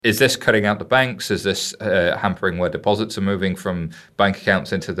Is this cutting out the banks? Is this hampering where deposits are moving from bank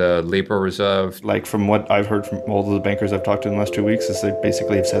accounts into the Libra reserve? Like from what I've heard from all of the bankers I've talked to in the last 2 weeks, is they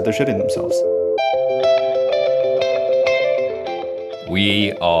basically have said they're shitting themselves.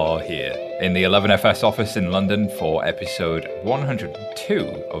 We are here in the 11FS office in London for episode 102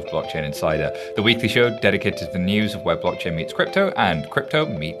 of Blockchain Insider, the weekly show dedicated to the news of where blockchain meets crypto and crypto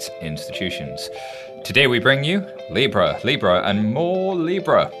meets institutions. Today we bring you Libra, and more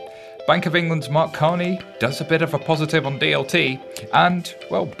Libra. Bank of England's Mark Carney does a bit of a positive on DLT, and,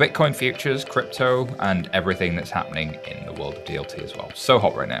 well, Bitcoin futures, crypto, and everything that's happening in the world of DLT as well. So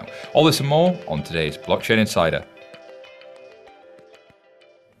hot right now. All this and more on today's Blockchain Insider.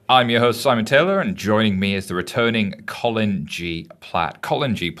 I'm your host, Simon Taylor, and joining me is the returning Colin G. Platt.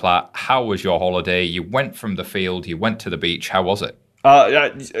 Colin G. Platt, how was your holiday? You went from the field, you went to the beach. How was it?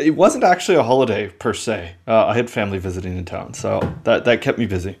 It wasn't actually a holiday per se. I had family visiting in town, so that kept me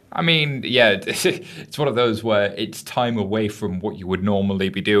busy. I mean, yeah, it's one of those where it's time away from what you would normally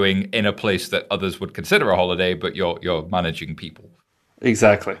be doing in a place that others would consider a holiday, but you're managing people.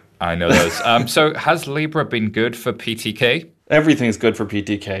 Exactly. I know those. So has Libra been good for PTK? Everything's good for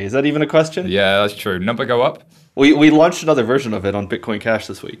PTK. Is that even a question? Yeah, that's true. Number go up? We launched another version of it on Bitcoin Cash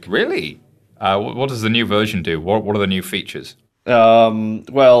this week. Really? What does the new version do? What are the new features?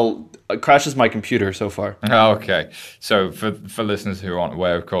 It crashes my computer so far. Oh, okay. So for listeners who aren't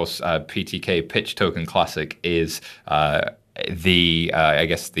aware, of course, PTK, Pitch Token Classic, is the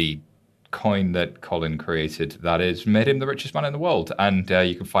coin that Colin created that is made him the richest man in the world. And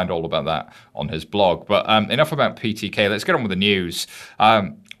you can find all about that on his blog. But enough about PTK. Let's get on with the news.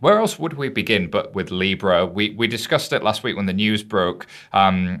 Where else would we begin but with Libra? We discussed it last week when the news broke.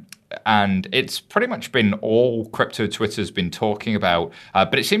 And it's pretty much been all crypto Twitter's been talking about,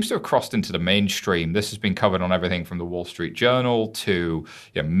 but it seems to have crossed into the mainstream. This has been covered on everything from the Wall Street Journal to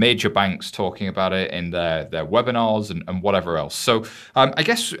major banks talking about it in their webinars and whatever else. So I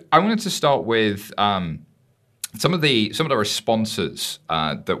guess I wanted to start with some of the responses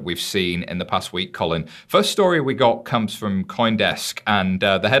that we've seen in the past week, Colin. First story we got comes from CoinDesk, and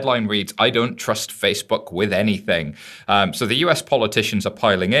the headline reads, "I don't trust Facebook with anything." So the US politicians are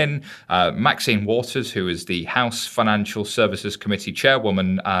piling in. Maxine Waters, who is the House Financial Services Committee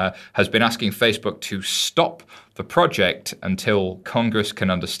chairwoman, has been asking Facebook to stop the project until Congress can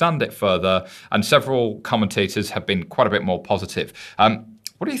understand it further, and several commentators have been quite a bit more positive.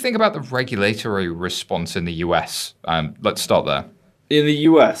 What do you think about the regulatory response in the US? Let's start there. In the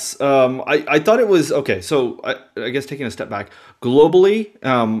US, I thought it was okay. So I guess taking a step back, globally,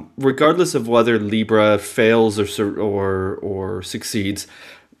 regardless of whether Libra fails or succeeds,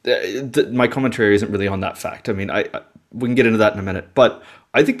 my commentary isn't really on that fact. I mean, we can get into that in a minute, but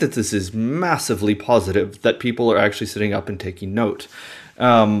I think that this is massively positive that people are actually sitting up and taking note.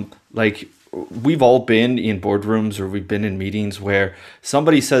 We've all been in boardrooms or we've been in meetings where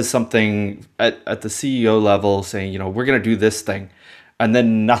somebody says something at the CEO level saying, we're going to do this thing, and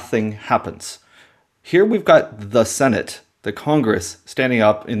then nothing happens. Here we've got the Senate, the Congress, standing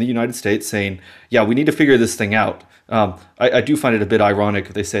up in the United States saying, yeah, we need to figure this thing out. I do find it a bit ironic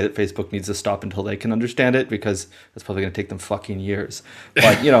if they say that Facebook needs to stop until they can understand it, because that's probably going to take them fucking years.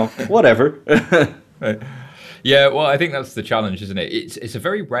 But, whatever. Right. Yeah, well, I think that's the challenge, isn't it? It's a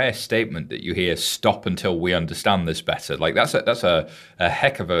very rare statement that you hear, "Stop until we understand this better." Like that's a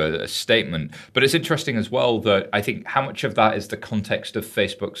heck of a statement. But it's interesting as well that I think how much of that is the context of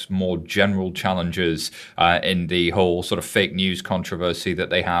Facebook's more general challenges in the whole sort of fake news controversy that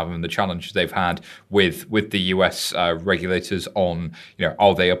they have and the challenges they've had with the US regulators on,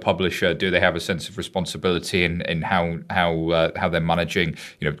 are they a publisher? Do they have a sense of responsibility in how they're managing,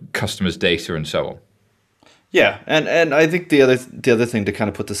 customers' data and so on? Yeah, and I think the other thing to kind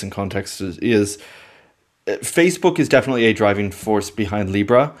of put this in context is Facebook is definitely a driving force behind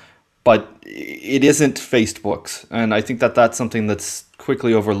Libra, but it isn't Facebook's, and I think that that's something that's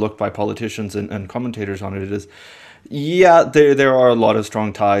quickly overlooked by politicians and commentators on it. Yeah, there are a lot of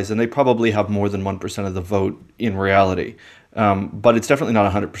strong ties, and they probably have more than 1% of the vote in reality, but it's definitely not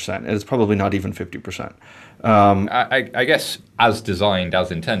 100%, and it's probably not even 50%. I guess as designed, as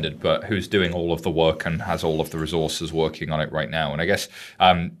intended, but who's doing all of the work and has all of the resources working on it right now? And I guess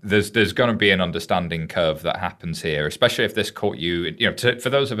there's going to be an understanding curve that happens here, especially if this caught you. For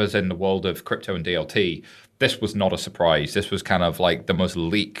those of us in the world of crypto and DLT, this was not a surprise. This was kind of like the most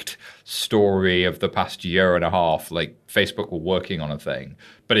leaked story of the past year and a half. Like Facebook were working on a thing.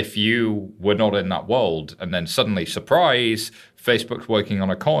 But if you were not in that world and then suddenly, surprise, Facebook's working on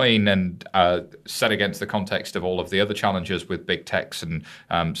a coin and set against the context of all of the other challenges with big techs and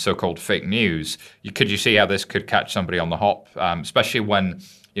so-called fake news, could you see how this could catch somebody on the hop, especially when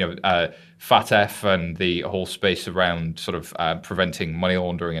FATF and the whole space around sort of preventing money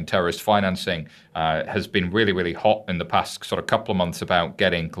laundering and terrorist financing has been really, really hot in the past sort of couple of months about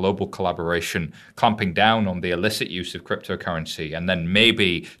getting global collaboration, clamping down on the illicit use of cryptocurrency, and then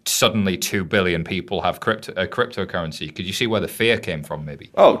maybe suddenly 2 billion people have cryptocurrency. Could you see where the fear came from,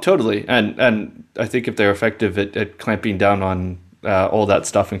 maybe? Oh, totally. And I think if they're effective at clamping down on all that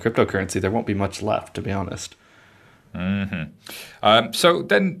stuff in cryptocurrency, there won't be much left, to be honest. So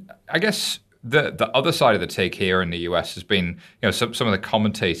then, I guess the other side of the take here in the US has been, some of the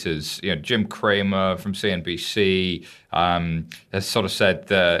commentators, Jim Cramer from CNBC has sort of said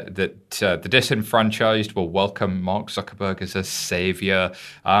that the disenfranchised will welcome Mark Zuckerberg as a savior.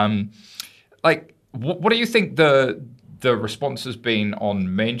 What do you think the response has been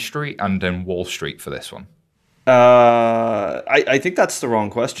on Main Street and in Wall Street for this one? I think that's the wrong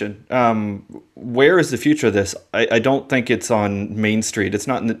question. Where is the future of this? I don't think it's on Main Street. It's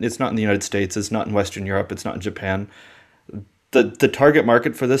not in the United States. It's not in Western Europe. It's not in Japan. The target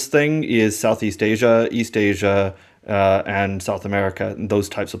market for this thing is Southeast Asia, East Asia, and South America, and those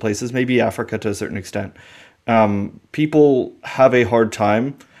types of places. Maybe Africa to a certain extent. People have a hard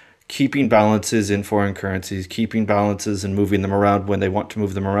time keeping balances in foreign currencies, keeping balances and moving them around when they want to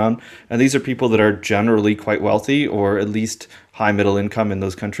move them around. And these are people that are generally quite wealthy or at least high middle income in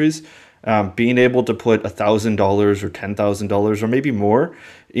those countries. Being able to put $1,000 or $10,000 or maybe more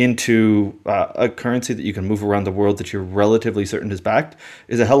into a currency that you can move around the world that you're relatively certain is backed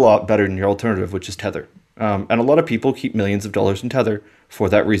is a hell of a lot better than your alternative, which is Tether. And a lot of people keep millions of dollars in Tether for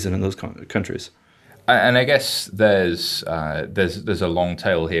that reason in those countries. And I guess there's a long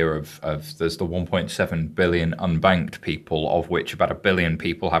tail here of there's the 1.7 billion unbanked people, of which about 1 billion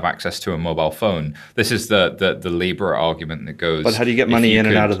people have access to a mobile phone. This is the Libra argument that goes. But how do you get money in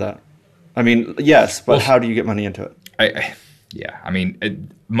and out of that? I mean, yes, but how do you get money into it?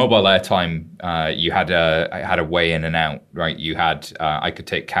 Mobile airtime. You had a way in and out, right? You had I could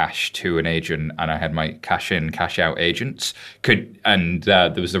take cash to an agent, and I had my cash in, cash out agents.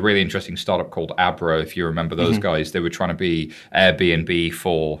 There was a really interesting startup called Abra, if you remember those guys. They were trying to be Airbnb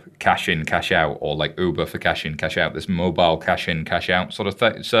for cash in, cash out, or like Uber for cash in, cash out. This mobile cash in, cash out sort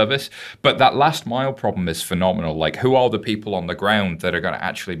of service. But that last mile problem is phenomenal. Like, who are the people on the ground that are going to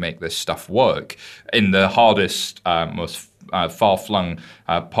actually make this stuff work in the hardest, most far-flung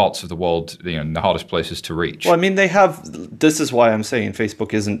parts of the world, the hardest places to reach? Well, I mean, this is why I'm saying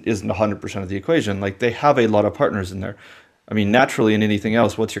Facebook isn't 100% of the equation. Like, they have a lot of partners in there. I mean, naturally, in anything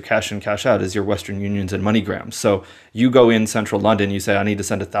else, what's your cash in, cash out is your Western Unions and MoneyGrams. So you go in central London, you say, I need to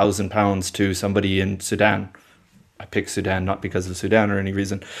send £1,000 to somebody in Sudan. I pick Sudan not because of Sudan or any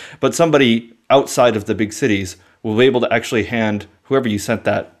reason, but somebody outside of the big cities will be able to actually hand whoever you sent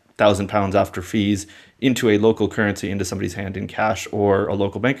that £1,000 after fees into a local currency into somebody's hand in cash or a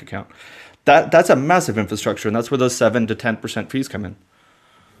local bank account. That's a massive infrastructure, and that's where those 7 to 10% fees come in.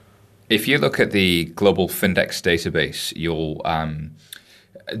 If you look at the Global Findex database, you'll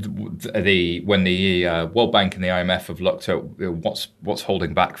when the World Bank and the IMF have looked at what's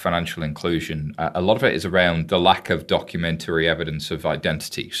holding back financial inclusion, a lot of it is around the lack of documentary evidence of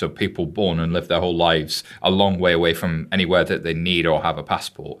identity. So people born and live their whole lives a long way away from anywhere that they need or have a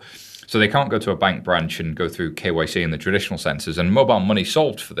passport. So they can't go to a bank branch and go through KYC in the traditional senses. And mobile money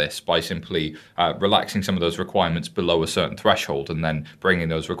solved for this by simply relaxing some of those requirements below a certain threshold and then bringing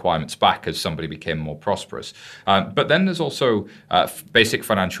those requirements back as somebody became more prosperous. But then there's also basic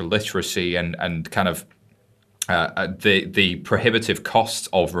financial literacy and kind of the prohibitive costs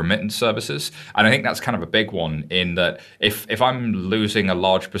of remittance services. And I think that's kind of a big one in that if I'm losing a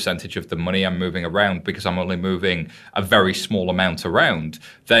large percentage of the money I'm moving around because I'm only moving a very small amount around,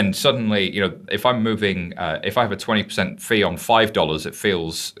 then suddenly, if I'm moving, if I have a 20% fee on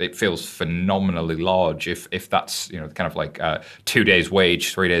 $5, it feels phenomenally large if that's, kind of like 2 days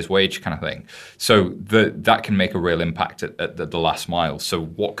wage, 3 days wage kind of thing. So that can make a real impact at the last mile. So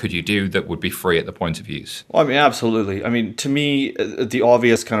what could you do that would be free at the point of use? Well, I mean, absolutely. I mean, to me, the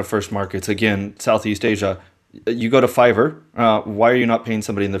obvious kind of first markets, again, Southeast Asia, you go to Fiverr. Why are you not paying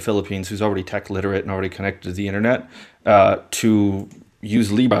somebody in the Philippines who's already tech literate and already connected to the internet to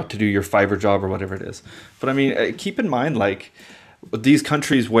use Libra to do your Fiverr job or whatever it is? But I mean, keep in mind, like, these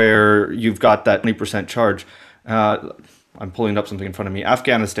countries where you've got that 20% charge, I'm pulling up something in front of me.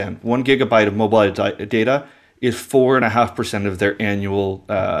 Afghanistan, 1 gigabyte of mobile data is 4.5% of their annual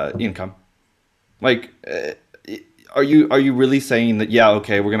income. Like, are you really saying that, yeah,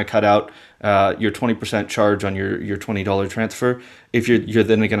 okay, we're going to cut out your 20% charge on your $20 transfer if you're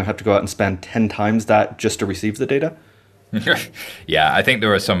then going to have to go out and spend 10 times that just to receive the data? Yeah, I think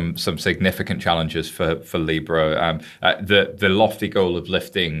there are some significant challenges for Libra. The lofty goal of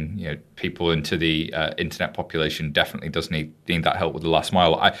lifting people into the internet population definitely does need that help with the last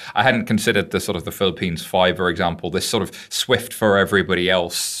mile. I hadn't considered the sort of the Philippines Fiver example, this sort of Swift for everybody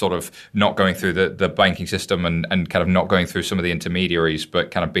else, sort of not going through the banking system and kind of not going through some of the intermediaries,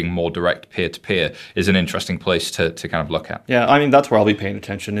 but kind of being more direct peer to peer is an interesting place to kind of look at. Yeah, I mean that's where I'll be paying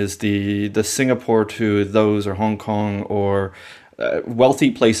attention is the Singapore to those or Hong Kong or wealthy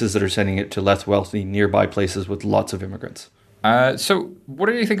places that are sending it to less wealthy nearby places with lots of immigrants. So, what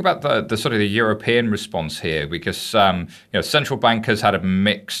do you think about the sort of the European response here? Because central bankers had a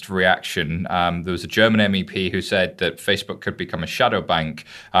mixed reaction. There was a German MEP who said that Facebook could become a shadow bank,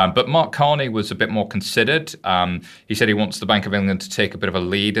 but Mark Carney was a bit more considered. He said he wants the Bank of England to take a bit of a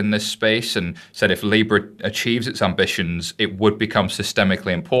lead in this space, and said if Libra achieves its ambitions, it would become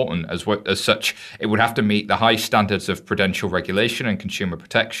systemically important. As such, it would have to meet the high standards of prudential regulation and consumer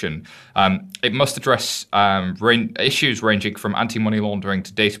protection. It must address issues ranging from anti-money laundering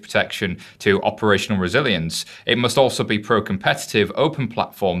to data protection to operational resilience. It must also be pro-competitive, open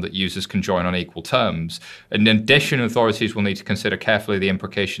platform that users can join on equal terms. In addition, authorities will need to consider carefully the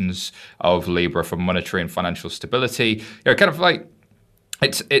implications of Libra for monetary and financial stability. Kind of like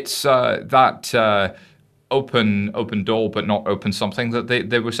it's that open door, but not open something that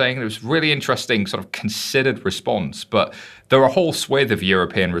they were saying. It was really interesting, sort of considered response. But there are a whole swathe of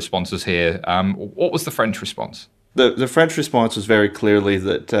European responses here. What was the French response? The French response was very clearly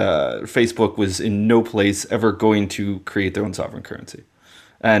that Facebook was in no place ever going to create their own sovereign currency.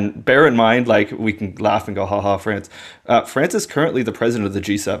 And bear in mind, like we can laugh and go, haha, France. France is currently the president of the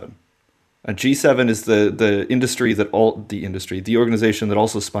G7. G7 is the organization that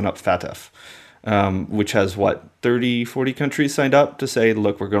also spun up FATF, which has 30, 40 countries signed up to say,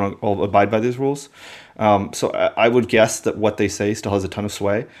 look, we're going to all abide by these rules. So I would guess that what they say still has a ton of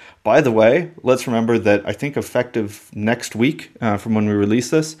sway. By the way, let's remember that I think effective next week from when we release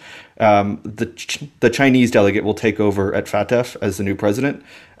this, the Chinese delegate will take over at FATF as the new president.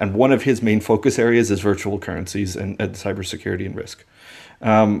 And one of his main focus areas is virtual currencies and cybersecurity and risk.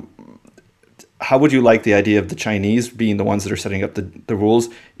 How would you like the idea of the Chinese being the ones that are setting up the rules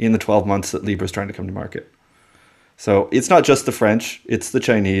in the 12 months that Libra is trying to come to market? So it's not just the French, it's the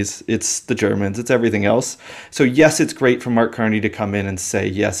Chinese, it's the Germans, it's everything else. So yes, it's great for Mark Carney to come in and say,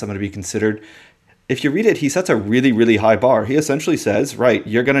 yes, I'm going to be considered. If you read it, he sets a really, really high bar. He essentially says, right,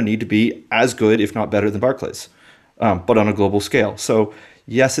 you're going to need to be as good, if not better than Barclays, but on a global scale. So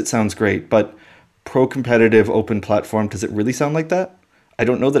yes, it sounds great, but pro-competitive open platform, does it really sound like that? I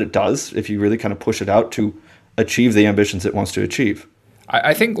don't know that it does if you really kind of push it out to achieve the ambitions it wants to achieve.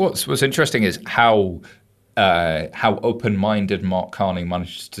 I think what's interesting is how open-minded Mark Carney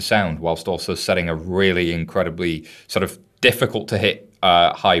managed to sound whilst also setting a really incredibly sort of difficult to hit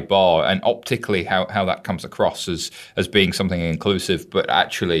high bar, and optically how that comes across as being something inclusive, but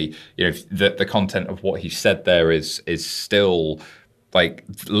actually the content of what he said there is still like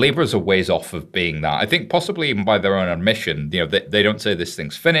Libra's a ways off of being that. I think possibly even by their own admission, they don't say this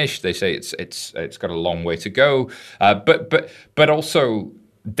thing's finished. They say it's got a long way to go, but also.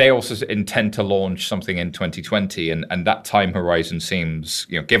 They also intend to launch something in 2020, and that time horizon seems,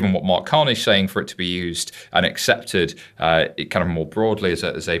 given what Mark Carney's saying, for it to be used and accepted kind of more broadly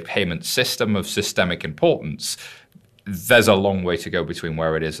as a payment system of systemic importance. There's a long way to go between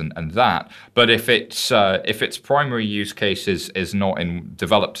where it is and that. But if its primary use case is not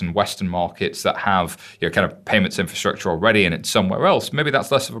developed in Western markets that have kind of payments infrastructure already, and it's somewhere else, maybe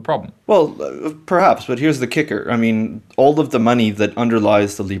that's less of a problem. Well, perhaps, but here's the kicker. I mean, all of the money that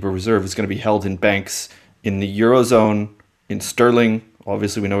underlies the Libra reserve is going to be held in banks in the Eurozone, in sterling.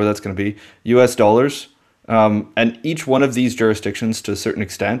 Obviously, we know where that's going to be. US dollars. And each one of these jurisdictions, to a certain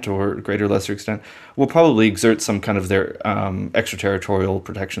extent or greater or lesser extent, will probably exert some kind of their extraterritorial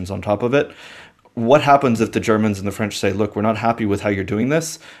protections on top of it. What happens if the Germans and the French say, look, we're not happy with how you're doing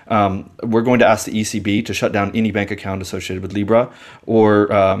this. We're going to ask the ECB to shut down any bank account associated with Libra, or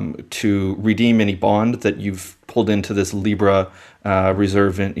to redeem any bond that you've pulled into this Libra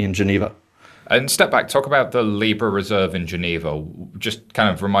reserve in Geneva. And step back, talk about the Libra reserve in Geneva. Just kind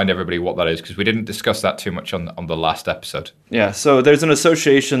of remind everybody what that is, because we didn't discuss that too much on the last episode. Yeah, so there's an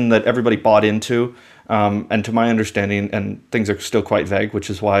association that everybody bought into, and to my understanding, and things are still quite vague, which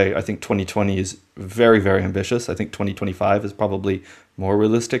is why I think 2020 is very, very ambitious. I think 2025 is probably more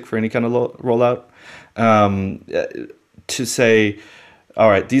realistic for any kind of rollout. To say, all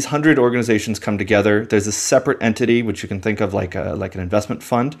right, these 100 organizations come together. There's a separate entity, which you can think of like an investment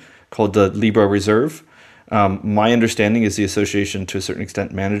fund, called the Libra Reserve. My understanding is the association, to a certain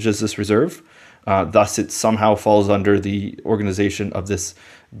extent, manages this reserve. Thus, it somehow falls under the organization of this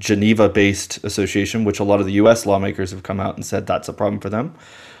Geneva-based association, which a lot of the U.S. lawmakers have come out and said that's a problem for them.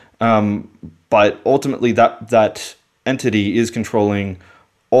 But ultimately, that entity is controlling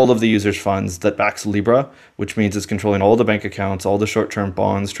all of the users' funds that backs Libra, which means it's controlling all the bank accounts, all the short-term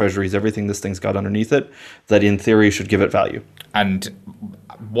bonds, treasuries, everything this thing's got underneath it, that in theory should give it value. And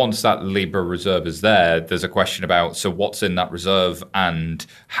once that Libra reserve is there, there's a question about, so what's in that reserve and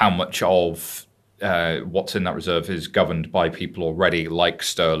how much of what's in that reserve is governed by people already, like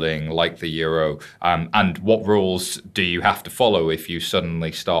sterling, like the euro, and what rules do you have to follow if you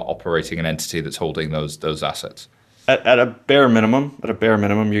suddenly start operating an entity that's holding those assets? At a bare minimum, you're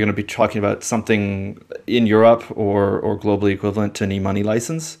going to be talking about something in Europe or globally equivalent to an e-money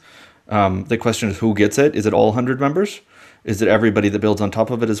license. The question is, who gets it? Is it all 100 members? Is it everybody that builds on top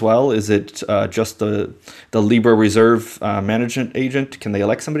of it as well? Is it just the Libra Reserve management agent? Can they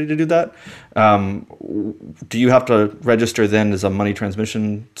elect somebody to do that? Do you have to register then as a money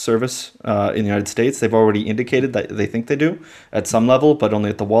transmission service in the United States? They've already indicated that they think they do at some level, but only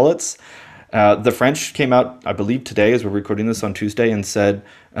at the wallets. The French came out, I believe today, as we're recording this on Tuesday, and said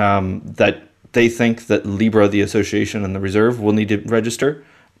that they think that Libra, the association and the reserve, will need to register,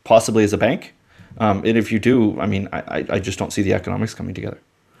 possibly as a bank. And if you do, I mean, I just don't see the economics coming together.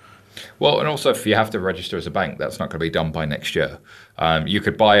 Well, and also if you have to register as a bank, that's not going to be done by next year. You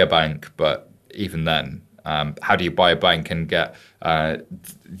could buy a bank, but even then, how do you buy a bank and get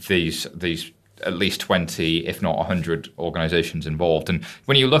these at least 20, if not 100 organizations involved? And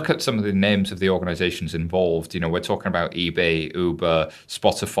when you look at some of the names of the organizations involved, we're talking about eBay, Uber,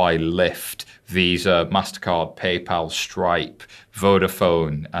 Spotify, Lyft, Visa, MasterCard, PayPal, Stripe,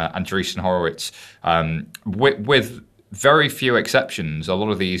 Vodafone, Andreessen Horowitz. With very few exceptions, a lot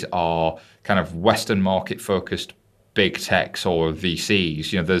of these are kind of Western market focused big techs or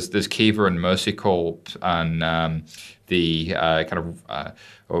VCs. There's Kiva and Mercy Corp and the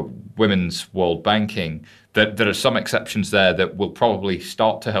Women's World Banking. There are some exceptions there that will probably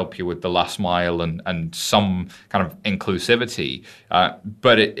start to help you with the last mile and some kind of inclusivity.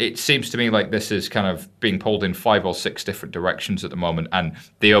 But it seems to me like this is kind of being pulled in 5 or 6 different directions at the moment, and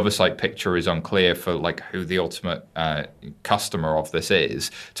the oversight picture is unclear for like who the ultimate customer of this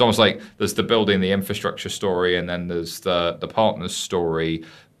is. It's almost like there's the building the infrastructure story, and then there's the partners story.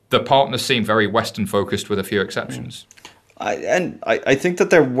 The partners seem very Western focused with a few exceptions. I think that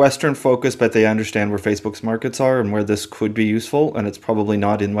they're Western focused, but they understand where Facebook's markets are and where this could be useful, and it's probably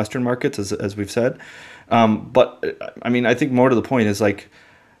not in Western markets, as we've said. But I mean, I think more to the point is like,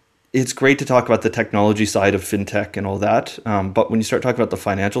 it's great to talk about the technology side of fintech and all that, but when you start talking about the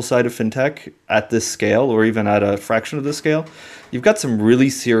financial side of fintech at this scale, or even at a fraction of this scale, you've got some really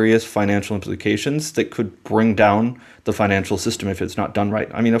serious financial implications that could bring down the financial system if it's not done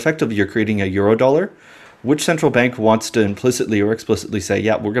right. I mean, effectively, you're creating a euro dollar. Which central bank wants to implicitly or explicitly say,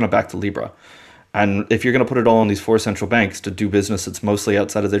 yeah, we're going to back the Libra? And if you're going to put it all on these 4 central banks to do business that's mostly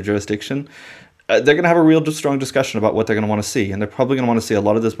outside of their jurisdiction, they're going to have a real strong discussion about what they're going to want to see. And they're probably going to want to see a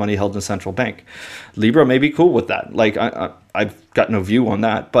lot of this money held in a central bank. Libra may be cool with that. Like, I've got no view on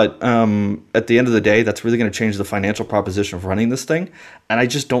that. But at the end of the day, that's really going to change the financial proposition of running this thing. And I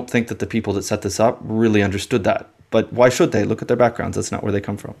just don't think that the people that set this up really understood that. But why should they? Look at their backgrounds. That's not where they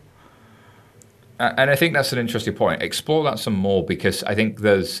come from. And I think that's an interesting point. Explore that some more, because I think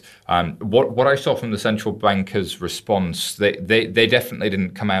there's what I saw from the central bankers' response. They definitely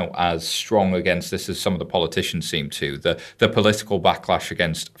didn't come out as strong against this as some of the politicians seem to. The political backlash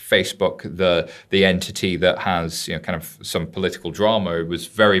against Facebook, the entity that has kind of some political drama, was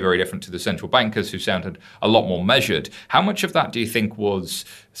very, very different to the central bankers, who sounded a lot more measured. How much of that do you think was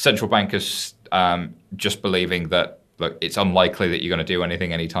central bankers just believing that, look, it's unlikely that you're going to do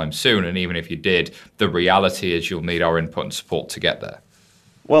anything anytime soon, and even if you did, the reality is you'll need our input and support to get there?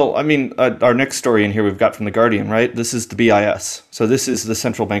 Well, I mean, our next story in here we've got from The Guardian, right? This is the BIS. So this is the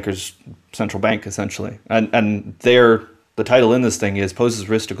central banker's central bank, essentially. And the title in this thing is Poses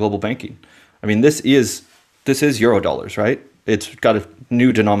Risk to Global Banking. I mean, this is Eurodollars, right? It's got a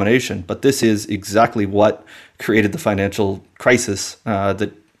new denomination, but this is exactly what created the financial crisis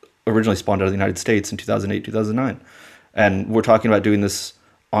that originally spawned out of the United States in 2008, 2009. And we're talking about doing this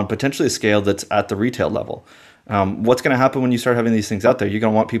on potentially a scale that's at the retail level. What's going to happen when you start having these things out there? You're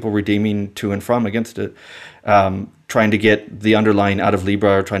going to want people redeeming to and from against it, trying to get the underlying out of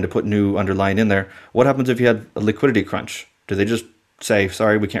Libra or trying to put new underlying in there. What happens if you had a liquidity crunch? Do they just say,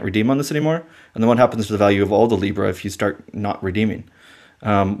 sorry, we can't redeem on this anymore? And then what happens to the value of all the Libra if you start not redeeming?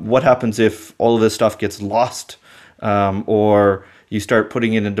 What happens if all of this stuff gets lost, or you start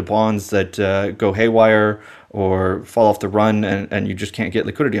putting it into bonds that go haywire or fall off the run, and you just can't get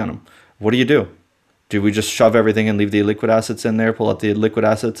liquidity on them? what do? Do we just shove everything and leave the illiquid assets in there, pull out the liquid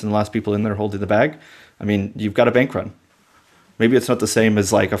assets, and the last people in there holding the bag? I mean, you've got a bank run. Maybe it's not the same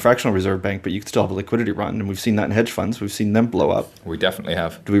as like a fractional reserve bank, but you can still have a liquidity run. And we've seen that in hedge funds. We've seen them blow up. We definitely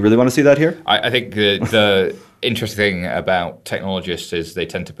have. Do we really want to see that here? I think the interesting thing about technologists is they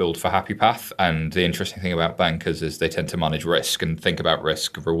tend to build for happy path. And the interesting thing about bankers is they tend to manage risk and think about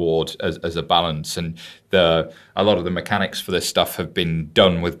risk reward as a balance. And a lot of the mechanics for this stuff have been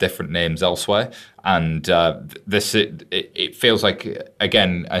done with different names elsewhere. And it feels like,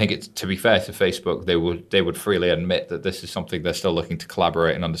 again, I think it's, to be fair to Facebook, they would freely admit that this is something they're still looking to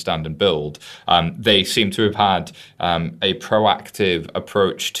collaborate and understand and build. They seem to have had a proactive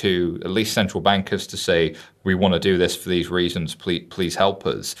approach to at least central bankers to say, we want to do this for these reasons, please help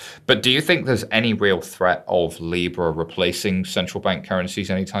us. But do you think there's any real threat of Libra replacing central bank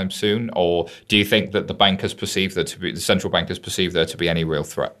currencies anytime soon? Or do you think that the central bankers perceive there to be any real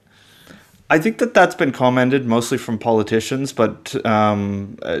threat? I think that's been commented mostly from politicians, but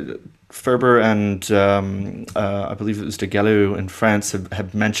Ferber and I believe it was de Gallou in France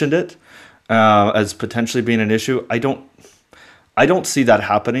have mentioned it as potentially being an issue. I don't see that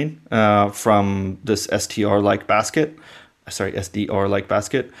happening from this SDR-like basket. But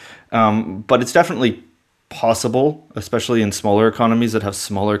it's definitely possible, especially in smaller economies that have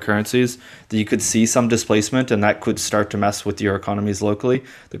smaller currencies, that you could see some displacement, and that could start to mess with your economies locally.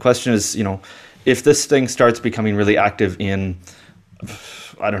 The question is, if this thing starts becoming really active in,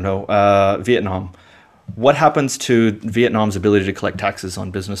 Vietnam, what happens to Vietnam's ability to collect taxes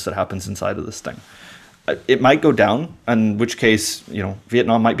on business that happens inside of this thing? It might go down, in which case,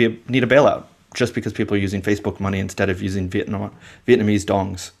 Vietnam might need a bailout just because people are using Facebook money instead of using Vietnamese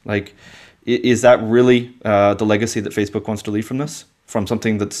dongs. Like, is that really the legacy that Facebook wants to leave from this? From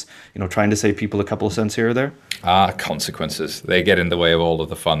something that's, trying to save people a couple of cents here or there? Consequences. They get in the way of all of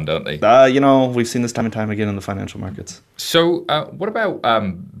the fun, don't they? We've seen this time and time again in the financial markets. So what about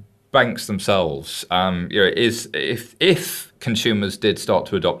banks themselves? If consumers did start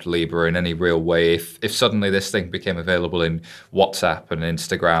to adopt Libra in any real way, if suddenly this thing became available in WhatsApp and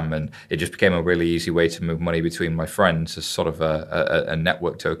Instagram, and it just became a really easy way to move money between my friends as sort of a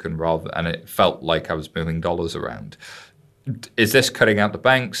network token and it felt like I was moving dollars around. Is this cutting out the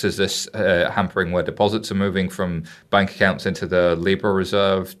banks? Is this hampering where deposits are moving from bank accounts into the Libra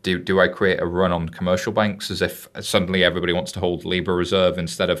reserve? Do I create a run on commercial banks as if suddenly everybody wants to hold Libra reserve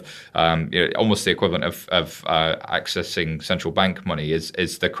instead of almost the equivalent of accessing central bank money?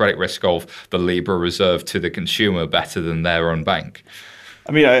 Is the credit risk of the Libra reserve to the consumer better than their own bank?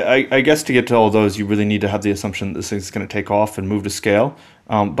 I mean, I guess to get to all those, you really need to have the assumption that this thing's going to take off and move to scale.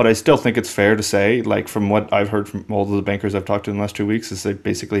 But I still think it's fair to say, like from what I've heard from all of the bankers I've talked to in the last 2 weeks, is they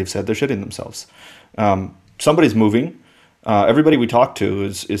basically have said they're shitting themselves. Somebody's moving. Everybody we talk to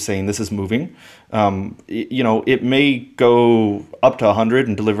is saying this is moving. It may go up to 100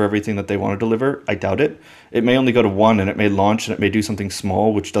 and deliver everything that they want to deliver. I doubt it. It may only go to 1 and it may launch and it may do something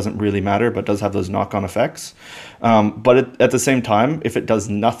small, which doesn't really matter, but does have those knock-on effects. But at the same time, if it does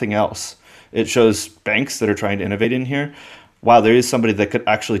nothing else, it shows banks that are trying to innovate in here. Wow, there is somebody that could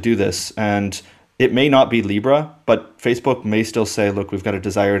actually do this. And it may not be Libra, but Facebook may still say, look, we've got a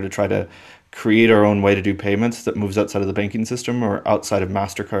desire to try to create our own way to do payments that moves outside of the banking system or outside of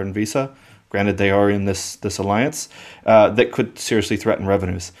MasterCard and Visa. Granted, they are in this alliance that could seriously threaten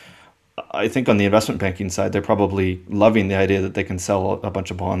revenues. I think on the investment banking side, they're probably loving the idea that they can sell a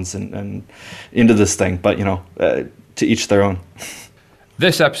bunch of bonds and into this thing. But, to each their own.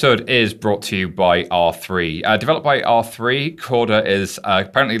 This episode is brought to you by R3. Developed by R3, Corda is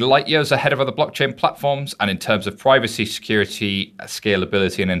apparently light years ahead of other blockchain platforms, and in terms of privacy, security,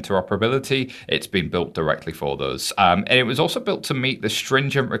 scalability, and interoperability, it's been built directly for those. And it was also built to meet the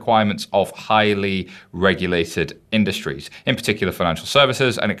stringent requirements of highly regulated industries, in particular financial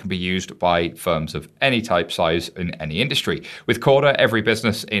services, and it can be used by firms of any type, size, in any industry. With Corda, every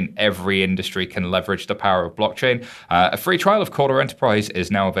business in every industry can leverage the power of blockchain. A free trial of Corda Enterprise is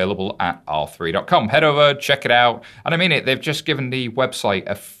now available at r3.com. Head over, check it out. And I mean it, they've just given the website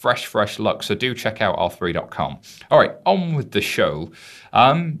a fresh look, so do check out r3.com. All right, on with the show.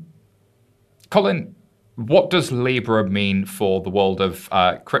 Colin, what does Libra mean for the world of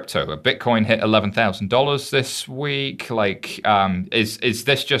crypto? Bitcoin hit $11,000 this week. Is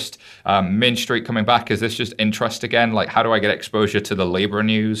this just Main Street coming back? Is this just interest again? Like, how do I get exposure to the Libra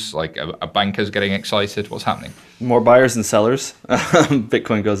news? Like, a banker's getting excited. What's happening? More buyers than sellers.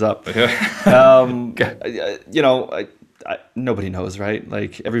 Bitcoin goes up. nobody knows, right?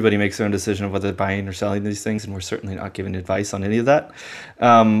 Like everybody makes their own decision of whether buying or selling these things, and we're certainly not giving advice on any of that.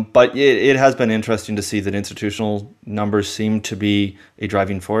 But it has been interesting to see that institutional numbers seem to be a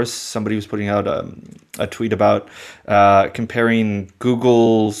driving force. Somebody was putting out a tweet about comparing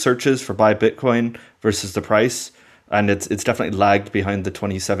Google searches for buy Bitcoin versus the price, and it's definitely lagged behind the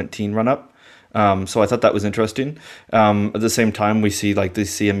 2017 run up. So I thought that was interesting. At the same time, we see like the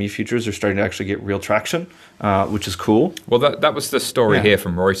CME futures are starting to actually get real traction, which is cool. Well, that was the story here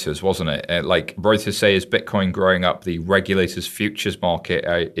from Reuters, wasn't it? Like Reuters say, is Bitcoin growing up? The regulators' futures market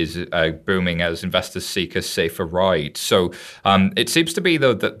is booming as investors seek a safer ride. So it seems to be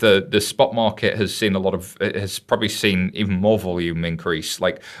though that the spot market has seen has probably seen even more volume increase.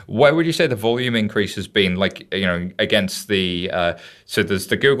 Like, where would you say the volume increase has been? Like, against the so there's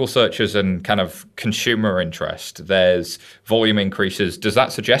the Google searches and kind of consumer interest. There's volume increases. Does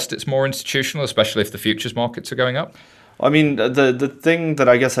that suggest it's more institutional, especially if the futures markets are going up? I mean, the thing that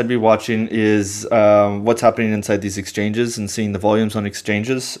I guess I'd be watching is what's happening inside these exchanges and seeing the volumes on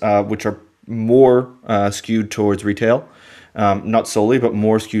exchanges, which are more skewed towards retail. Not solely, but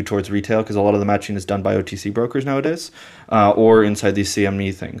more skewed towards retail because a lot of the matching is done by OTC brokers nowadays, or inside these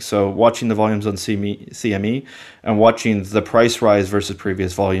CME things. So watching the volumes on CME and watching the price rise versus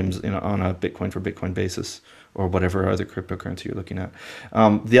previous volumes on a Bitcoin for Bitcoin basis, or whatever other cryptocurrency you're looking at.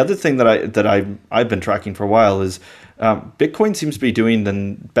 The other thing that I've been tracking for a while is Bitcoin seems to be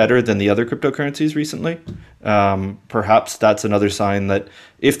doing better than the other cryptocurrencies recently. Perhaps that's another sign that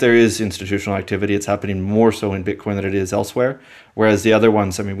if there is institutional activity, it's happening more so in Bitcoin than it is elsewhere. Whereas the other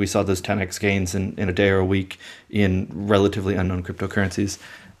ones, I mean, we saw those 10x gains in a day or a week in relatively unknown cryptocurrencies.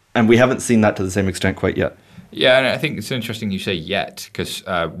 And we haven't seen that to the same extent quite yet. Yeah, and I think it's interesting you say yet, because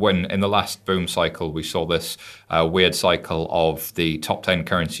when in the last boom cycle, we saw this weird cycle of the top 10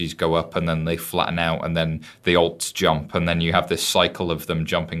 currencies go up and then they flatten out and then the alts jump and then you have this cycle of them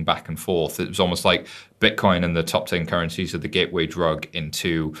jumping back and forth. It was almost like Bitcoin and the top 10 currencies are the gateway drug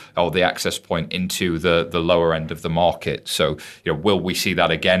into, or the access point into the lower end of the market. So, will we see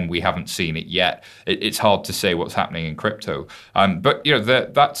that again? We haven't seen it yet. It's hard to say what's happening in crypto. But,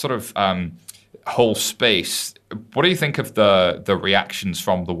 that sort of whole space, what do you think of the reactions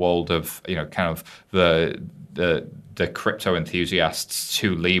from the world of kind of the crypto enthusiasts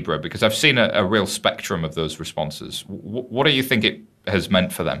to Libra? Because I've seen a real spectrum of those responses. What do you think it has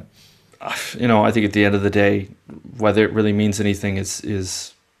meant for them? I think at the end of the day, whether it really means anything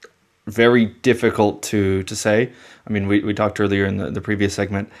is very difficult to say. I mean, we talked earlier in the previous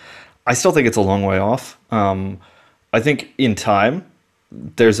segment. I still think it's a long way off. I think in time,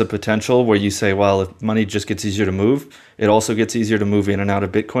 there's a potential where you say, well, if money just gets easier to move, it also gets easier to move in and out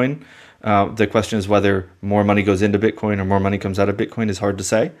of Bitcoin. The question is whether more money goes into Bitcoin or more money comes out of Bitcoin is hard to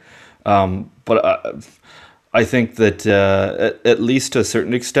say. But I think that at least to a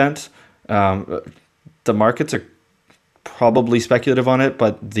certain extent, the markets are probably speculative on it,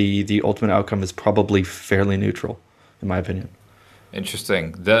 but the ultimate outcome is probably fairly neutral, in my opinion.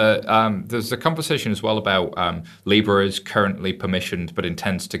 Interesting. There's a conversation as well about Libra is currently permissioned but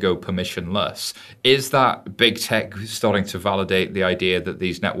intends to go permissionless. Is that big tech starting to validate the idea that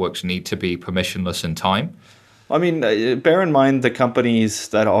these networks need to be permissionless in time? I mean, bear in mind the companies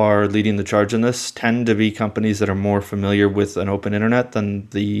that are leading the charge in this tend to be companies that are more familiar with an open internet than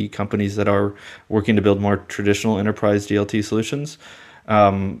the companies that are working to build more traditional enterprise DLT solutions.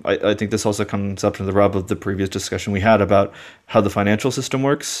 I think this also comes up to the rub of the previous discussion we had about how the financial system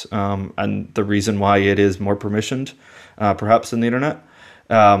works and the reason why it is more permissioned, perhaps, than the internet.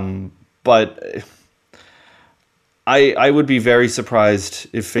 But I would be very surprised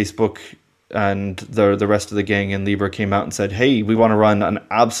if Facebook and the rest of the gang in Libra came out and said, hey, we want to run an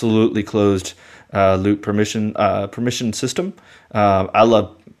absolutely closed loop permission system, a la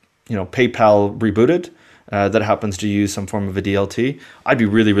PayPal rebooted. That happens to use some form of a DLT, I'd be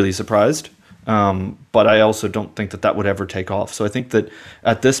really, really surprised. But I also don't think that would ever take off. So I think that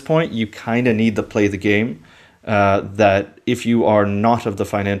at this point, you kind of need to play the game that if you are not of the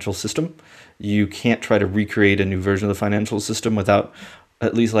financial system, you can't try to recreate a new version of the financial system without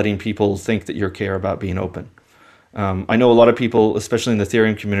at least letting people think that you care about being open. I know a lot of people, especially in the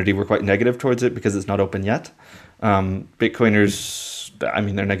Ethereum community, were quite negative towards it because it's not open yet. Bitcoiners, I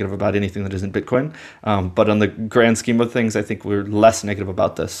mean, they're negative about anything that isn't Bitcoin. But on the grand scheme of things, I think we're less negative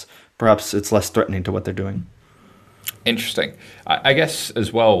about this. Perhaps it's less threatening to what they're doing. Interesting. I guess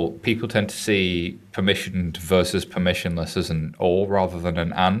as well, people tend to see permissioned versus permissionless as an or rather than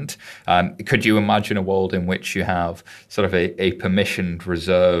an and. Could you imagine a world in which you have sort of a permissioned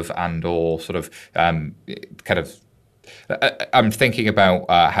reserve and or sort of kind of I'm thinking about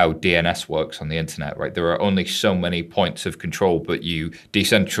how DNS works on the internet, right? There are only so many points of control, but you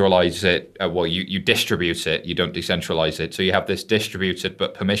decentralize it. You distribute it. You don't decentralize it. So you have this distributed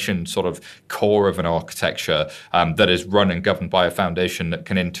but permissioned sort of core of an architecture that is run and governed by a foundation that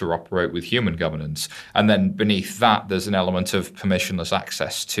can interoperate with human governance. And then beneath that, there's an element of permissionless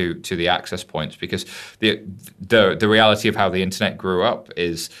access to the access points, because the reality of how the internet grew up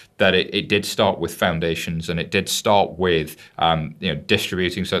is that it did start with foundations, and it did start with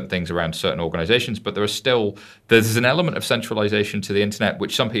distributing certain things around certain organizations, but there's an element of centralization to the internet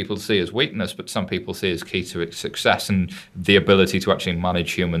which some people see as weakness, but some people see as key to its success and the ability to actually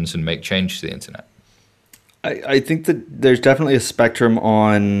manage humans and make change to the internet. I think that there's definitely a spectrum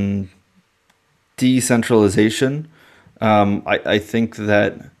on decentralization. I think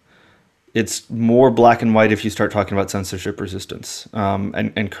that it's more black and white if you start talking about censorship resistance.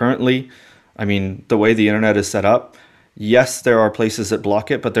 And currently, I mean, the way the internet is set up, yes, there are places that block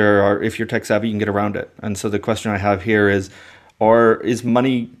it, but if you're tech savvy, you can get around it. And so the question I have here is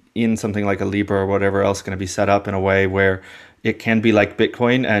money in something like a Libra or whatever else going to be set up in a way where it can be like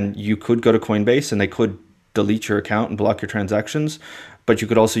Bitcoin, and you could go to Coinbase and they could delete your account and block your transactions, but you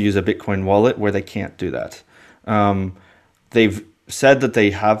could also use a Bitcoin wallet where they can't do that. They've said that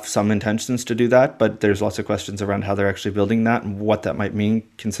they have some intentions to do that, but there's lots of questions around how they're actually building that and what that might mean,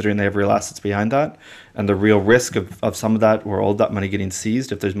 considering they have real assets behind that, and the real risk of some of that or all that money getting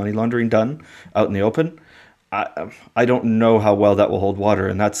seized if there's money laundering done out in the open. I don't know how well that will hold water,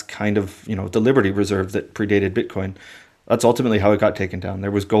 and that's kind of, the Liberty Reserve that predated Bitcoin. That's ultimately how it got taken down.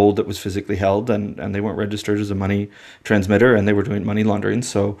 There was gold that was physically held, and they weren't registered as a money transmitter, and they were doing money laundering.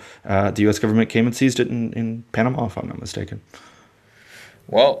 So the U.S. government came and seized it in Panama, if I'm not mistaken.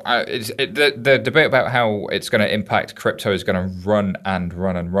 Well, the debate about how it's going to impact crypto is going to run and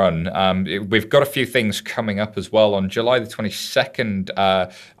run and run. We've got a few things coming up as well. On July the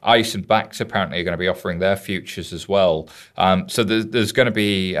 22nd, ICE and BACS apparently are going to be offering their futures as well. So there's going to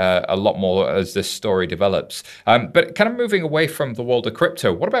be a lot more as this story develops. But kind of moving away from the world of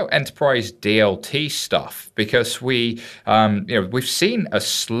crypto, what about enterprise DLT stuff? Because we've seen a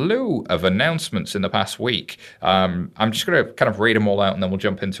slew of announcements in the past week. I'm just going to kind of read them all out, and then we'll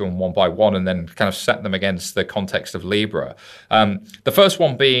jump into them one by one and then kind of set them against the context of Libra. The first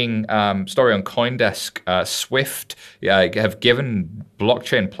one being story on CoinDesk. Swift have given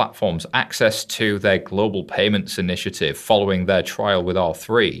blockchain platforms access to their global payments initiative following their trial with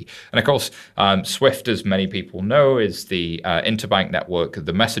R3. And of course, Swift, as many people know, is the interbank network,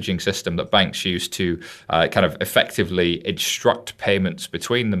 the messaging system that banks use to kind of effectively instruct payments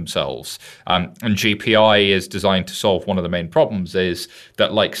between themselves. And GPI is designed to solve one of the main problems, is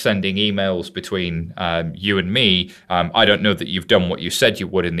that, like sending emails between you and me, I don't know that you've done what you said you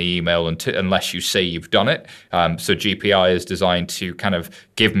would in the email unless you say you've done it. So GPI is designed to kind of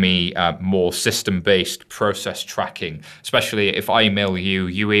give me more system-based process tracking, especially if I email you,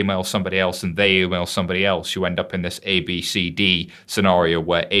 you email somebody else, and they email somebody else. You end up in this A, B, C, D scenario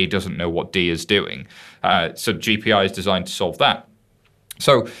where A doesn't know what D is doing. So GPI is designed to solve that.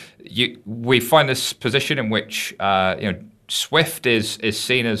 So we find this position in which Swift is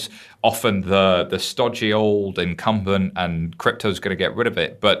seen as often the stodgy old incumbent, and crypto's going to get rid of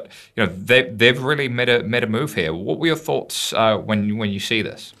it. But they've really made a move here. What were your thoughts when you see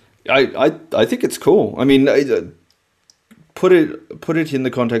this? I think it's cool. I mean, put it in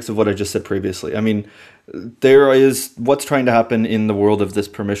the context of what I just said previously. I mean, there is what's trying to happen in the world of this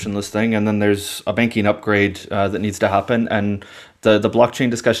permissionless thing, and then there's a banking upgrade that needs to happen, and the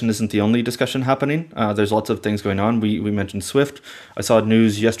blockchain discussion isn't the only discussion happening. There's lots of things going on. We mentioned Swift. I saw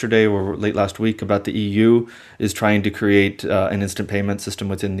news yesterday or late last week about the EU is trying to create an instant payment system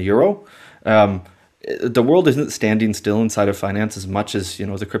within the euro. The world isn't standing still inside of finance as much as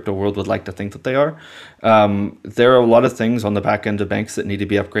the crypto world would like to think that they are. There are a lot of things on the back end of banks that need to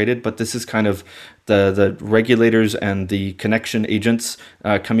be upgraded, but this is kind of the regulators and the connection agents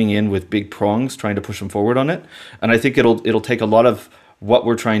coming in with big prongs, trying to push them forward on it. And I think it'll take a lot of what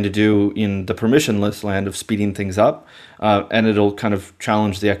we're trying to do in the permissionless land of speeding things up, and it'll kind of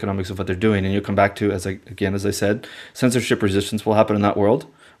challenge the economics of what they're doing. And you'll come back to, as I said, censorship resistance will happen in that world.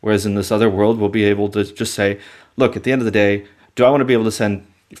 Whereas in this other world, we'll be able to just say, look, at the end of the day, do I want to be able to send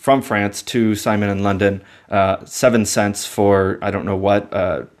from France to Simon in London 7 cents for, I don't know what,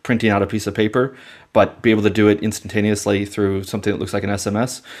 printing out a piece of paper, but be able to do it instantaneously through something that looks like an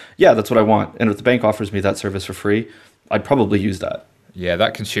SMS? Yeah, that's what I want. And if the bank offers me that service for free, I'd probably use that. Yeah,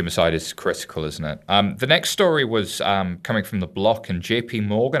 that consumer side is critical, isn't it? The next story was coming from The Block, and JP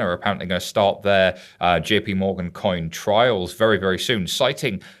Morgan are apparently going to start their JP Morgan coin trials very, very soon,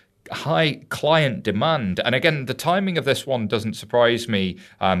 citing high client demand. And again, the timing of this one doesn't surprise me,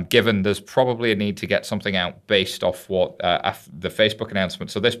 given there's probably a need to get something out based off what the Facebook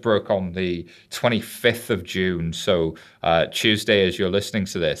announcement. So this broke on the 25th of June, so Tuesday as you're listening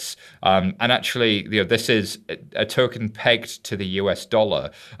to this. And actually, this is a token pegged to the US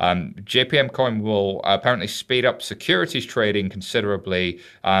dollar. JPM Coin will apparently speed up securities trading considerably,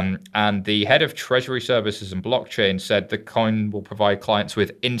 and the head of Treasury Services and Blockchain said the coin will provide clients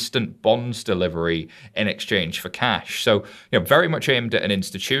with instant bonds delivery in exchange for cash. So, very much aimed at an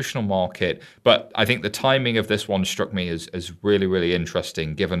institutional market. But I think the timing of this one struck me as really, really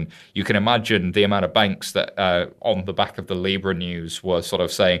interesting, given you can imagine the amount of banks that on the back of the Libra news were sort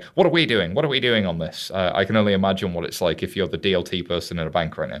of saying, what are we doing? What are we doing on this? I can only imagine what it's like if you're the DLT person in a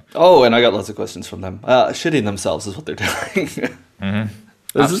bank right now. Oh, and I got lots of questions from them. Shitting themselves is what they're doing. Mm-hmm.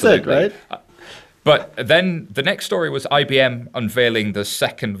 This is it, right? But then the next story was IBM unveiling the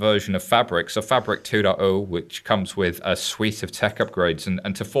second version of Fabric, so Fabric 2.0, which comes with a suite of tech upgrades.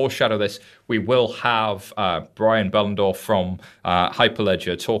 And to foreshadow this, we will have Brian Behlendorf from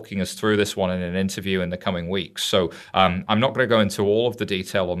Hyperledger talking us through this one in an interview in the coming weeks. So I'm not going to go into all of the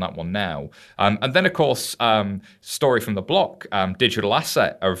detail on that one now. And then, of course, story from the block, Digital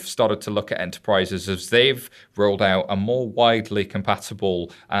Asset have started to look at enterprises as they've rolled out a more widely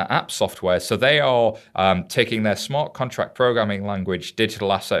compatible app software. So they are taking their smart contract programming language,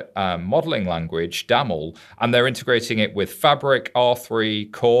 digital asset modeling language, DAML, and they're integrating it with Fabric,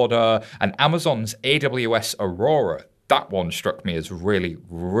 R3, Corda, and Amazon's AWS Aurora. That one struck me as really,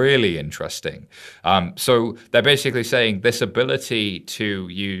 really interesting. So they're basically saying this ability to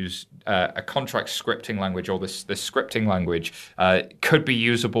use a contract scripting language, or this scripting language, could be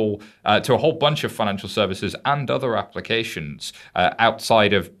usable to a whole bunch of financial services and other applications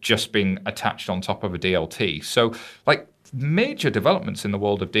outside of just being attached on top of a DLT. So, major developments in the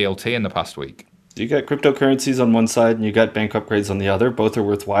world of DLT in the past week. You got cryptocurrencies on one side and you got bank upgrades on the other. Both are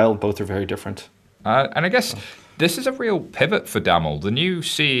worthwhile. Both are very different. And I guess this is a real pivot for DAML. The new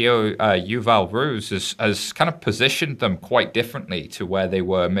CEO, Yuval Ruz, has kind of positioned them quite differently to where they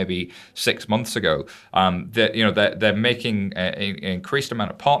were maybe 6 months ago. They're making an increased amount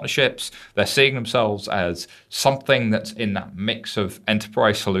of partnerships. They're seeing themselves as something that's in that mix of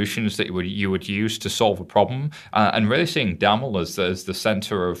enterprise solutions that you would use to solve a problem, and really seeing DAML as the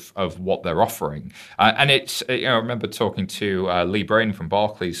center of what they're offering. And it's, I remember talking to Lee Brain from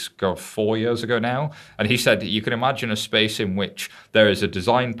Barclays 4 years ago now, and he said that you can imagine a space in which there is a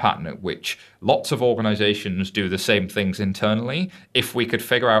design pattern at which lots of organizations do the same things internally. If we could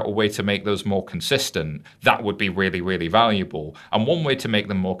figure out a way to make those more consistent, that would be really, really valuable. And one way to make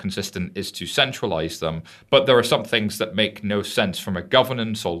them more consistent is to centralize them. But there are some things that make no sense from a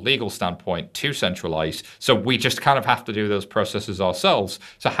governance or legal standpoint to centralize. So we just kind of have to do those processes ourselves.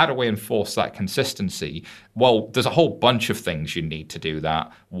 So how do we enforce that consistency? Well, there's a whole bunch of things you need to do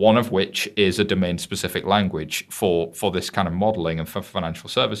that, one of which is a domain-specific language for this kind of modeling and for financial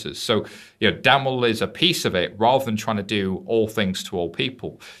services. So, DAML is a piece of it rather than trying to do all things to all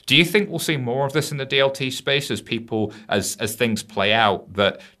people. Do you think we'll see more of this in the DLT space as things play out,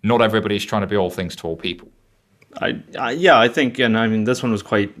 that not everybody's trying to be all things to all people? I think, and I mean, this one was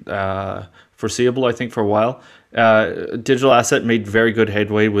quite foreseeable, I think, for a while. Digital Asset made very good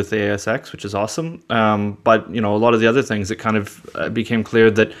headway with the ASX, which is awesome. But, a lot of the other things, it kind of became clear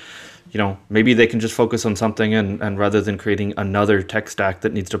that, maybe they can just focus on something and rather than creating another tech stack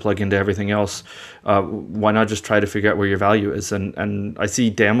that needs to plug into everything else, why not just try to figure out where your value is? And I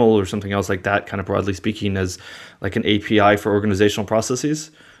see DAML or something else like that, kind of broadly speaking, as like an API for organizational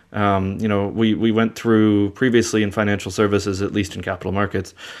processes. We went through previously in financial services, at least in capital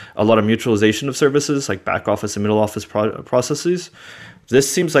markets, a lot of mutualization of services like back office and middle office processes. This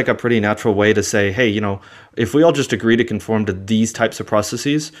seems like a pretty natural way to say, hey, if we all just agree to conform to these types of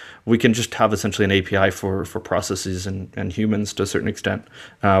processes, we can just have essentially an API for processes and humans to a certain extent,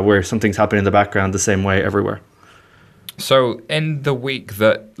 where something's happening in the background the same way everywhere. So in the week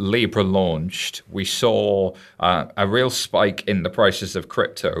that Libra launched, we saw a real spike in the prices of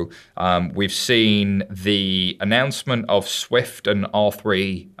crypto. We've seen the announcement of Swift and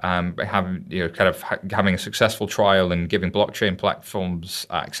R3 having a successful trial and giving blockchain platforms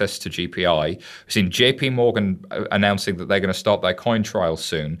access to GPI. We've seen JP Morgan announcing that they're going to start their coin trial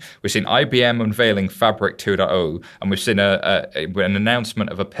soon. We've seen IBM unveiling Fabric 2.0, and we've seen an announcement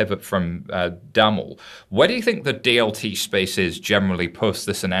of a pivot from DAML. Where do you think the DLT space is generally post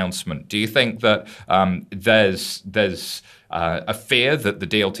this announcement? Do you think that there's a fear that the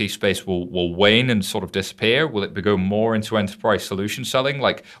DLT space will wane and sort of disappear? Will it go more into enterprise solution selling?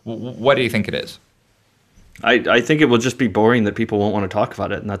 Where do you think it is? I think it will just be boring that people won't want to talk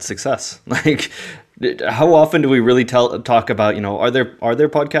about it, and that's success. Like, how often do we really talk about, are there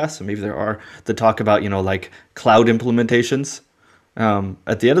podcasts, and maybe there are, that talk about, like cloud implementations?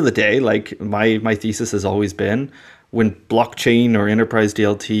 At the end of the day, like my thesis has always been, when blockchain or enterprise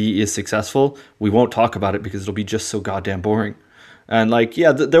DLT is successful, we won't talk about it because it'll be just so goddamn boring. And like,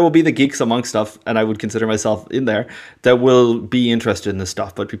 yeah, there will be the geeks amongst stuff, and I would consider myself in there, that will be interested in this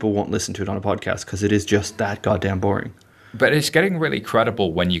stuff, but people won't listen to it on a podcast because it is just that goddamn boring. But it's getting really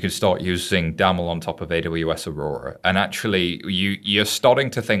credible when you can start using DAML on top of AWS Aurora. And actually, you're starting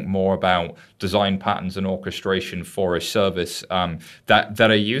to think more about design patterns and orchestration for a service that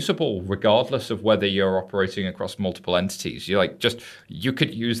are usable regardless of whether you're operating across multiple entities. You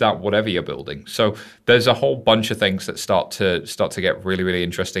could use that whatever you're building. So there's a whole bunch of things that start to get really, really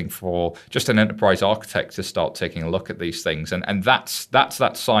interesting for just an enterprise architect to start taking a look at these things. And that's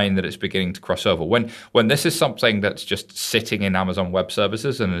that sign that it's beginning to cross over. When this is something that's just sitting in Amazon Web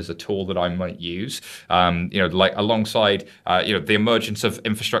Services and as a tool that I might use, like alongside the emergence of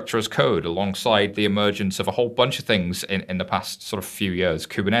infrastructure as code, alongside the emergence of a whole bunch of things in the past sort of few years,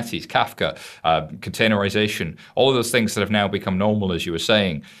 Kubernetes, Kafka, containerization, all of those things that have now become normal, as you were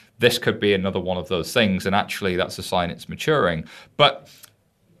saying. This could be another one of those things, and actually that's a sign it's maturing. But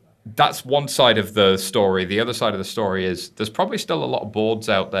that's one side of the story. The other side of the story is there's probably still a lot of boards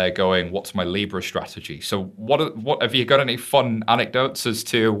out there going, what's my Libra strategy? So what have you got any fun anecdotes as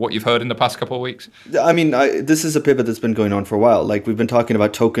to what you've heard in the past couple of weeks? I mean, this is a pivot that's been going on for a while. Like, we've been talking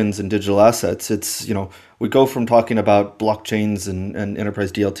about tokens and digital assets. It's, we go from talking about blockchains and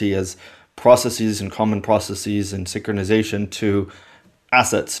enterprise DLT as processes and common processes and synchronization to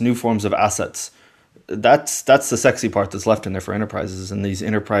assets, new forms of assets. That's the sexy part that's left in there for enterprises, and these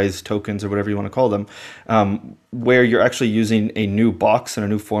enterprise tokens, or whatever you want to call them, where you're actually using a new box and a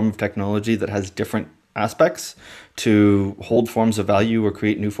new form of technology that has different aspects to hold forms of value or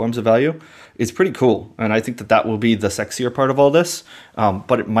create new forms of value. It's pretty cool, and I think that will be the sexier part of all this,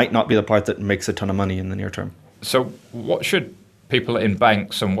 but it might not be the part that makes a ton of money in the near term. So what should people in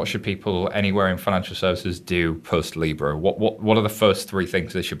banks and what should people anywhere in financial services do post Libra? What are the first three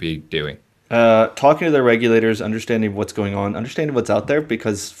things they should be doing? Talking to their regulators, understanding what's going on, understanding what's out there,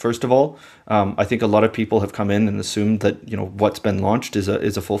 because first of all, I think a lot of people have come in and assumed that what's been launched is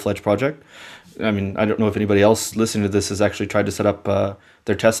a full-fledged project. I mean, I don't know if anybody else listening to this has actually tried to set up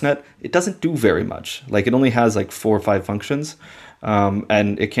their testnet. It doesn't do very much. Like, it only has like 4 or 5 functions,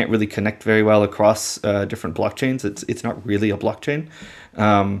 and it can't really connect very well across different blockchains. It's not really a blockchain.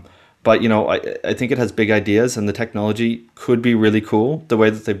 But, I think it has big ideas, and the technology could be really cool. The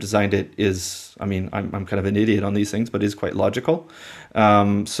way that they've designed it is, I mean, I'm kind of an idiot on these things, but is quite logical.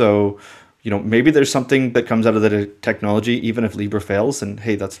 So, maybe there's something that comes out of the technology, even if Libra fails, and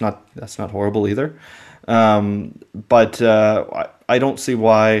hey, that's not horrible either. But I don't see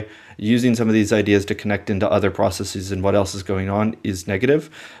why using some of these ideas to connect into other processes and what else is going on is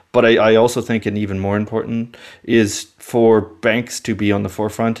negative. But I also think, and even more important, is for banks to be on the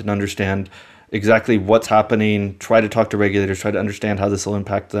forefront and understand exactly what's happening, try to talk to regulators, try to understand how this will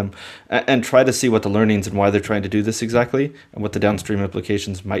impact them, and try to see what the learnings and why they're trying to do this exactly, and what the downstream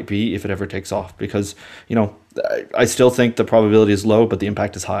implications might be if it ever takes off. Because, I still think the probability is low, but the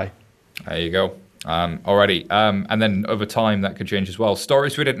impact is high. There you go. Alrighty. And then over time, that could change as well.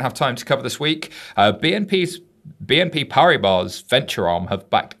 Stories we didn't have time to cover this week. BNP Paribas venture arm have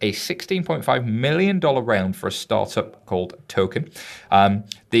backed a $16.5 million round for a startup called Token.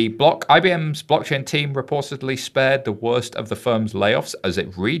 IBM's blockchain team reportedly spared the worst of the firm's layoffs as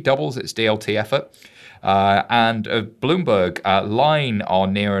it redoubles its DLT effort. And Bloomberg Line are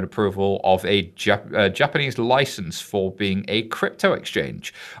near an approval of a Japanese license for being a crypto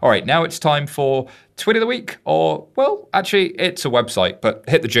exchange. All right, now it's time for Tweet of the Week, or, well, actually, it's a website, but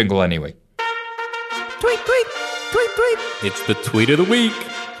hit the jingle anyway. Tweet, tweet, tweet, tweet. It's the Tweet of the Week.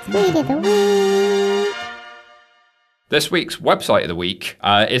 Tweet of the Week. This week's website of the week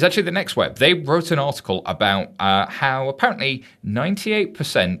is actually the Next Web. They wrote an article about how apparently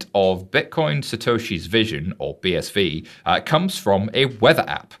 98% of Bitcoin Satoshi's vision, or BSV, comes from a weather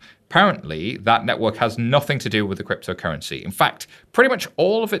app. Apparently, that network has nothing to do with the cryptocurrency. In fact, pretty much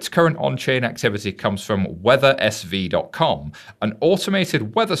all of its current on-chain activity comes from weathersv.com, an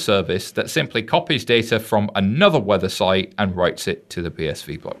automated weather service that simply copies data from another weather site and writes it to the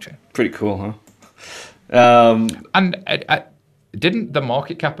BSV blockchain. Pretty cool, huh? Didn't the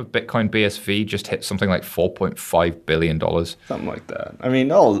market cap of Bitcoin BSV just hit something like $4.5 billion? Something like that. I mean,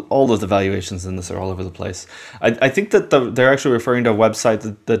 all of the valuations in this are all over the place. I think that they're actually referring to a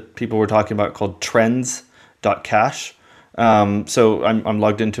website that people were talking about called trends.cash. So I'm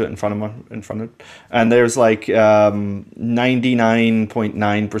logged into it in front of it, and there's like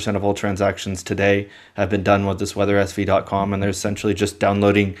 99.9% of all transactions today have been done with this weathersv.com, and they're essentially just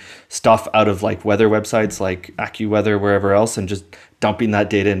downloading stuff out of like weather websites like AccuWeather, wherever else, and just dumping that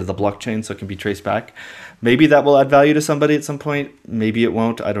data into the blockchain so it can be traced back. Maybe that will add value to somebody at some point. Maybe it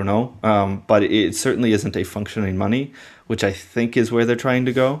won't. I don't know. But it certainly isn't a functioning money, which I think is where they're trying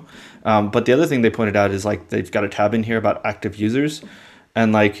to go. But the other thing they pointed out is like they've got a tab in here about active users,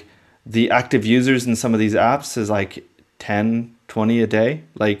 and like the active users in some of these apps is like 10, 20 a day.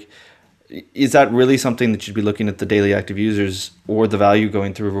 Like, is that really something that you'd be looking at the daily active users or the value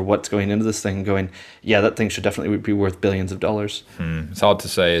going through or what's going into this thing and going, yeah, that thing should definitely be worth billions of dollars? It's hard to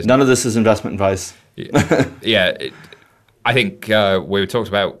say. None of this is investment advice. Yeah. I think we talked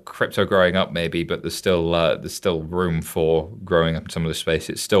about crypto growing up maybe, but there's still room for growing up in some of the space.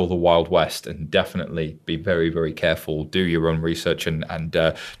 It's still the Wild West, and definitely be very, very careful. Do your own research and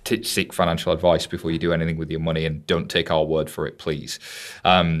seek financial advice before you do anything with your money, and don't take our word for it, please.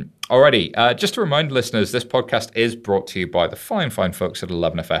 Alrighty, just to remind listeners, this podcast is brought to you by the fine folks at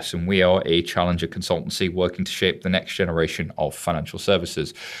 11FS, and we are a challenger consultancy working to shape the next generation of financial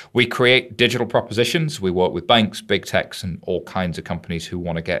services. We create digital propositions. We work with banks, big techs, and all kinds of companies who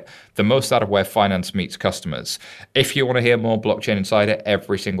want to get the most out of where finance meets customers. If you want to hear more Blockchain Insider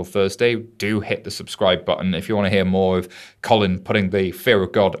every single Thursday, do hit the subscribe button. If you want to hear more of Colin putting the fear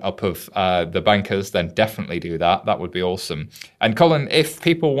of God up of the bankers, then definitely do that. That would be awesome. And Colin, if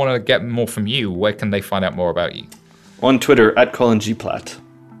people want to get more from you, where can they find out more about you? On Twitter, at Colin G. Platt.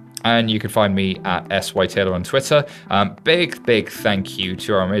 And you can find me at SY Taylor on Twitter. Big thank you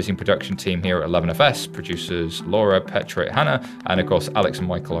to our amazing production team here at 11FS, producers Laura, Petra, Hannah, and of course Alex and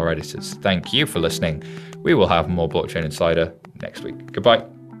Michael, our editors. Thank you for listening. We will have more Blockchain Insider next week. Goodbye.